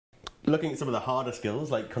Looking at some of the harder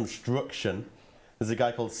skills like construction, there's a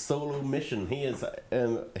guy called Solo Mission. He is,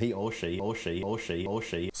 he or she.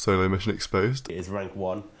 Solo Mission exposed. Is rank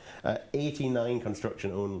 1. 89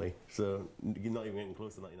 construction only, so you're not even getting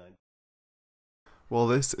close to 99. Well,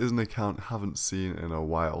 this is an account I haven't seen in a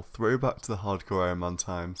while. Throwback to the hardcore Iron Man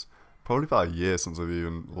times. Probably about a year since I've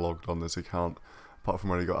even logged on this account. Apart from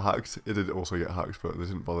when it got hacked. It did also get hacked, but they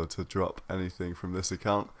didn't bother to drop anything from this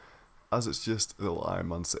account, as it's just a little Iron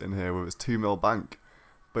Man sitting here with its 2 mil bank.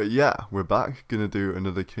 But yeah, we're back, gonna do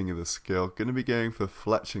another King of the Skill. Gonna be going for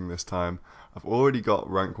Fletching this time. I've already got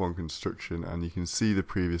rank 1 construction, and you can see the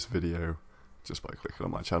previous video just by clicking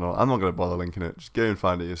on my channel. I'm not gonna bother linking it, just go and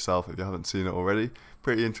find it yourself if you haven't seen it already.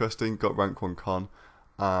 Pretty interesting, got rank 1 con,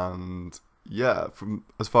 and yeah, from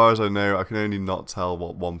as far as I know, I can only not tell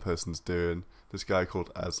what one person's doing. This guy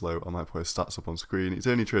called Eslo, I might put his stats up on screen. He's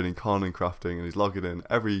only trading con and crafting, and he's logging in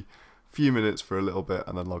every few minutes for a little bit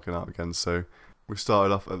and then logging out again. So we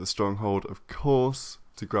started off at the stronghold, of course,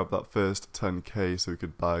 to grab that first 10k so we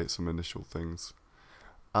could buy some initial things,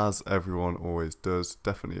 as everyone always does.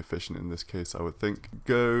 Definitely efficient in this case, I would think.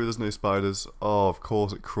 Go, there's no spiders. Oh, of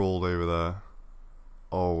course it crawled over there.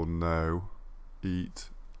 Oh no. Eat.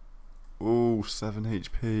 Oh, 7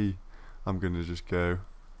 HP. I'm gonna just go.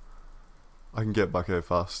 I can get back here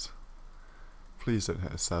fast. Please don't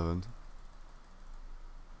hit a 7.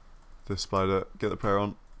 This spider, get the prayer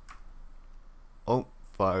on. Oh,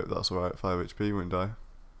 5, that's alright, 5 HP, won't die.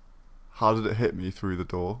 How did it hit me through the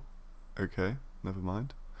door? Okay, never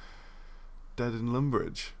mind. Dead in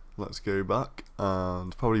Lumbridge. Let's go back,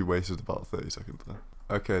 and probably wasted about 30 seconds there.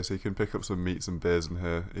 Okay, so you can pick up some meats and beers in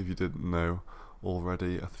here, if you didn't know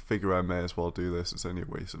already. I figure I may as well do this, it's only a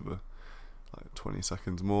waste of like 20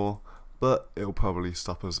 seconds more. But it'll probably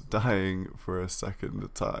stop us dying for a second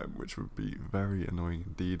time, which would be very annoying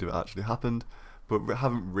indeed if it actually happened. But we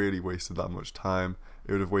haven't really wasted that much time.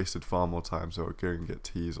 It would have wasted far more time, so I would go and get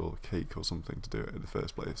teas or cake or something to do it in the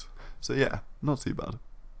first place. So yeah, not too bad.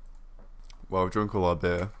 Well, we've drunk all our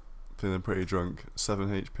beer, feeling pretty drunk. 7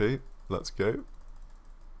 HP, let's go.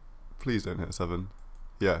 Please don't hit 7.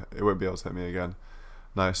 Yeah, it won't be able to hit me again.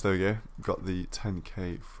 Nice, there we go. Got the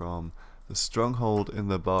 10k from the stronghold in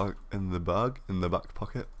the back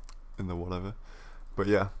pocket, in the whatever. But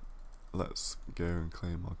yeah, let's go and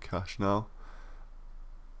claim our cash now.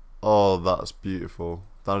 Oh, that's beautiful.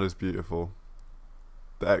 That is beautiful.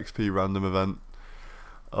 The XP random event.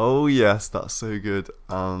 Oh yes, that's so good,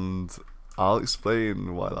 and I'll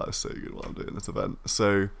explain why that is so good while I'm doing this event.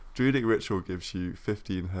 So, Druidic Ritual gives you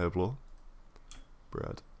 15 herb lore,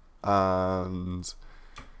 bread, and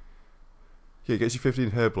yeah, it gets you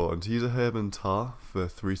 15 herb lore, and to use a herb and tar for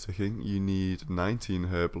 3 ticking, you need 19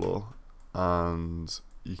 herb lore, and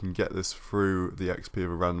you can get this through the XP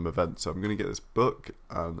of a random event. So I'm going to get this book,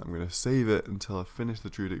 and I'm going to save it until I finish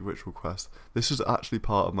the Druidic Ritual quest. This was actually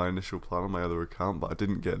part of my initial plan on my other account, but I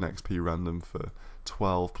didn't get an XP random for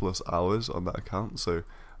 12 plus hours on that account, so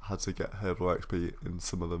I had to get herb lore XP in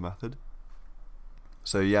some other method.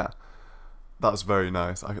 So yeah, that's very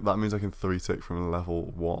nice. That means I can 3-tick from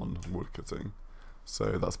level 1 woodcutting. So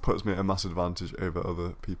that puts me at a massive advantage over other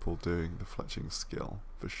people doing the Fletching skill,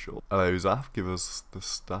 for sure. Hello Zaf, give us the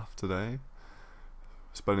staff today.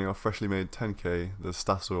 Spending our freshly made 10k, the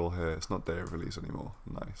staffs are all here, it's not day of release anymore.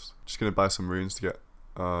 Nice. Just gonna buy some runes to get,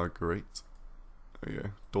 great. There you go,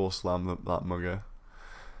 door slam that mugger.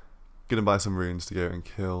 Gonna buy some runes to go and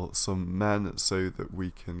kill some men so that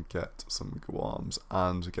we can get some guarms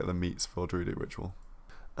and get the meats for Druidic Ritual.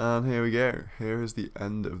 And here we go. Here is the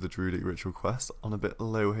end of the Druidic Ritual quest on a bit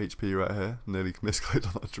low HP right here. Nearly misclicked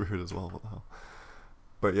on that druid as well, what the hell.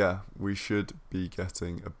 But yeah, we should be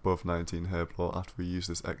getting above 19 herb lore after we use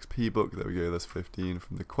this XP book. There we go, there's 15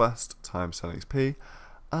 from the quest times 10 XP.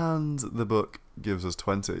 And the book gives us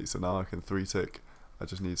 20, so now I can 3-tick. I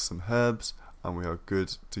just need some herbs, and we are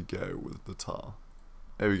good to go with the tar.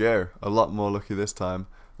 There we go, a lot more lucky this time.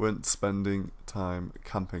 Weren't spending time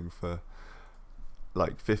camping for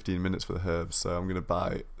like 15 minutes for the herbs, so I'm going to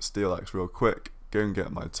buy steel axe real quick, go and get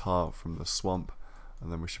my tar from the swamp, and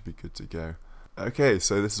then we should be good to go. Okay,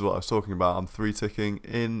 so this is what I was talking about. I'm 3-ticking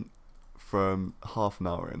in from half an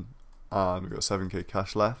hour in, and we've got 7k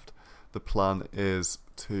cash left. The plan is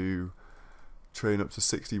to train up to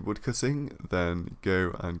 60 woodcutting, then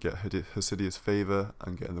go and get Hasidious Favour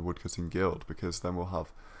and get in the woodcutting guild, because then we'll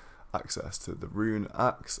have access to the rune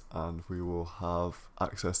axe, and we will have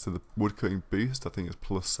access to the woodcutting boost. I think it's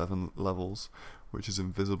 +7 levels, which is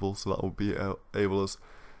invisible, so that will be able us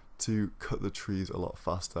to cut the trees a lot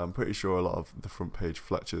faster. I'm pretty sure a lot of the front page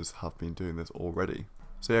Fletchers have been doing this already.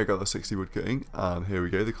 So yeah, I got the 60 woodcutting, and here we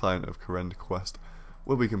go, the Client of Korend quest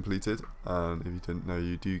will be completed. And if you didn't know,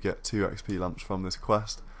 you do get 2 XP lamps from this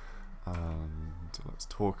quest. And let's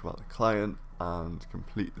talk about the client and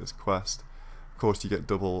complete this quest. Of course, you get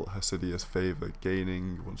double Hasidious Favour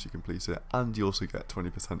gaining once you complete it, and you also get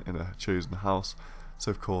 20% in a chosen house. So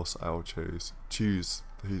of course, I will choose the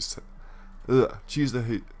Hasidious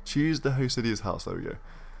house. There we go.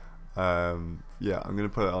 Yeah, I'm gonna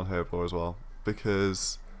put it on herb law as well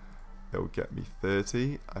because it will get me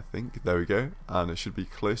 30, I think. There we go, and it should be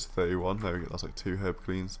close to 31. There we go. That's like 2 herb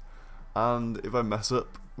cleans. And if I mess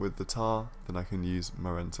up with the tar, then I can use my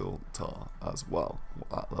rental tar as well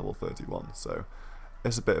at level 31. So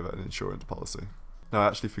it's a bit of an insurance policy. Now I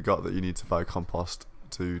actually forgot that you need to buy compost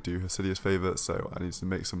to do Hasidious Favour, so I need to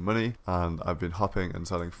make some money, and I've been hopping and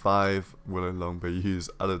selling 5 willow longbows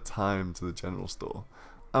at a time to the general store.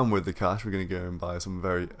 And with the cash, we're going to go and buy some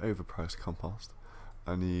very overpriced compost.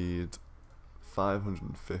 I need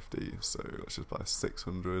 550, so let's just buy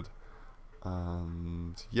 600.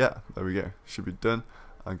 And yeah, there we go. Should be done.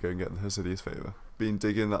 And go and get the Hasidious Favour. Been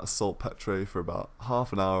digging that saltpetre for about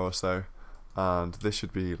half an hour or so, and this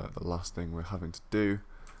should be like the last thing we're having to do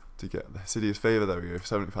to get the Hasidious Favour. There we go.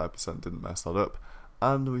 75% didn't mess that up,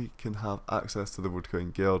 and we can have access to the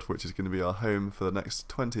Woodcutting Guild, which is going to be our home for the next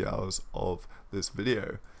 20 hours of this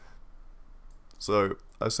video. So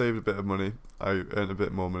I saved a bit of money. I earned a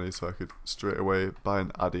bit more money, so I could straight away buy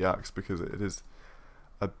an Addy axe because it is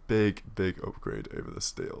a big upgrade over the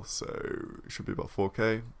steel. So it should be about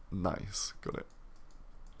 4k. Nice, got it.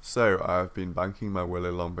 So I've been banking my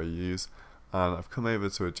willow longbows, and I've come over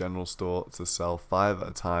to a general store to sell 5 at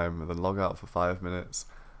a time and then log out for 5 minutes,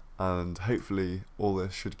 and hopefully all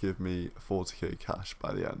this should give me 40k cash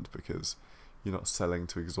by the end because you're not selling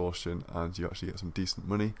to exhaustion and you actually get some decent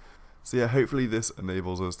money. So yeah, hopefully this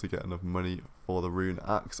enables us to get enough money for the rune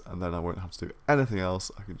axe, and then I won't have to do anything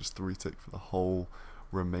else. I can just 3-tick for the whole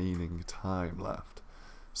remaining time left.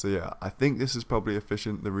 So yeah, I think this is probably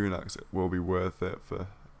efficient. The rune axe will be worth it for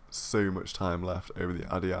so much time left over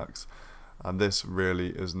the Addy axe, and this really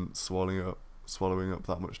isn't swallowing up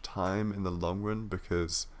that much time in the long run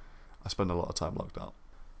because I spend a lot of time logged out.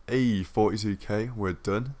 Hey, 42k, we're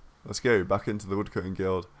done. Let's go back into the Woodcutting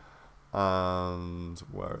Guild. And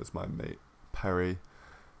where is my mate Perry?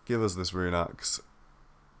 Give us this rune axe.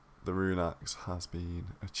 The rune axe has been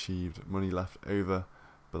achieved. Money left over,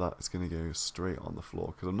 but that is going to go straight on the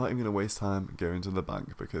floor because I'm not even going to waste time going to the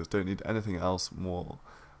bank because don't need anything else more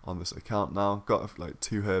on this account now. Got like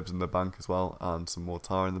 2 herbs in the bank as well and some more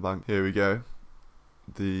tar in the bank. Here we go.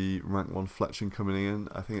 The rank 1 Fletching coming in.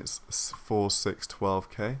 I think it's 4, 6,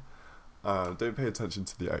 12k. Don't pay attention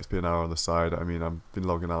to the XP an hour on the side. I mean, I've been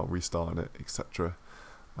logging out, restarting it, etc.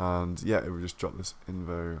 And yeah, it will just drop this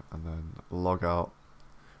info and then log out.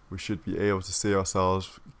 We should be able to see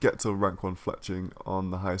ourselves get to rank 1 Fletching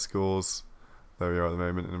on the high scores. There we are at the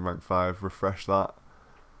moment in rank 5. Refresh that.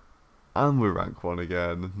 And we're rank 1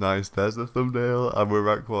 again. Nice, there's the thumbnail. And we're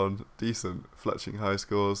rank 1. Decent. Fletching high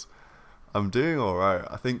scores. I'm doing alright.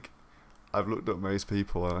 I think I've looked up most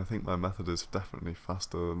people and I think my method is definitely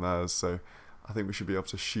faster than theirs. So I think we should be able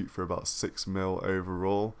to shoot for about 6 mil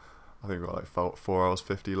overall. I think we've got like 4 hours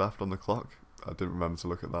 50 left on the clock. I didn't remember to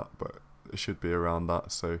look at that, but it should be around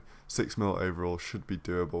that. So 6 mil overall should be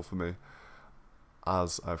doable for me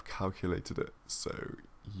as I've calculated it. So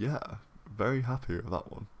yeah, very happy with that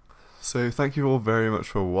one. So thank you all very much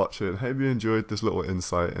for watching. Hope you enjoyed this little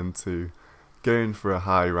insight into going for a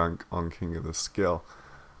high rank on King of the Skill.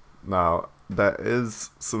 Now, there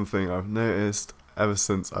is something I've noticed ever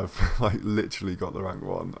since I've like literally got the rank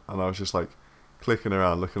 1, and I was just like clicking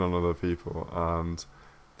around looking on other people, and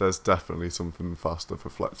there's definitely something faster for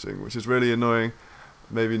Fletching, which is really annoying.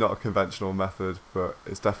 Maybe not a conventional method, but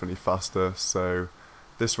it's definitely faster. So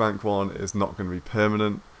this rank 1 is not going to be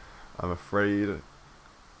permanent, I'm afraid,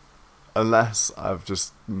 unless I've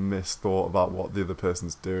just misthought about what the other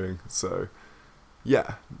person's doing. So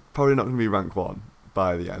yeah, probably not going to be rank 1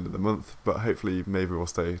 by the end of the month, but hopefully maybe we'll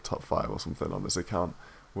stay top 5 or something on this account.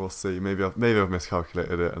 We'll see. Maybe I've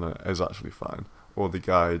miscalculated it and it is actually fine, or the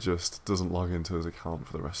guy just doesn't log into his account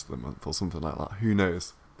for the rest of the month or something like that. Who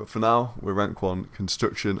knows? But for now, we're rank 1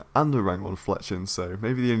 construction and a rank 1 Fletching, so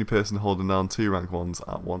maybe the only person holding down 2 rank 1s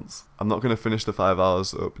at once. I'm not going to finish the 5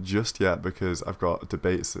 hours up just yet because I've got a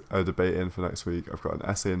debate in for next week, I've got an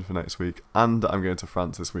essay in for next week, and I'm going to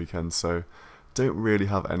France this weekend, so don't really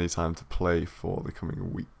have any time to play for the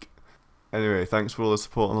coming week. Anyway, thanks for all the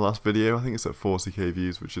support on the last video. I think it's at 40k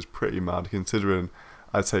views, which is pretty mad considering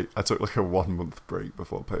I took like a 1 month break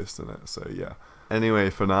before posting it, so yeah. Anyway,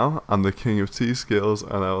 for now, I'm the king of 2 skills,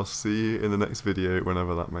 and I will see you in the next video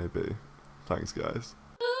whenever that may be. Thanks guys.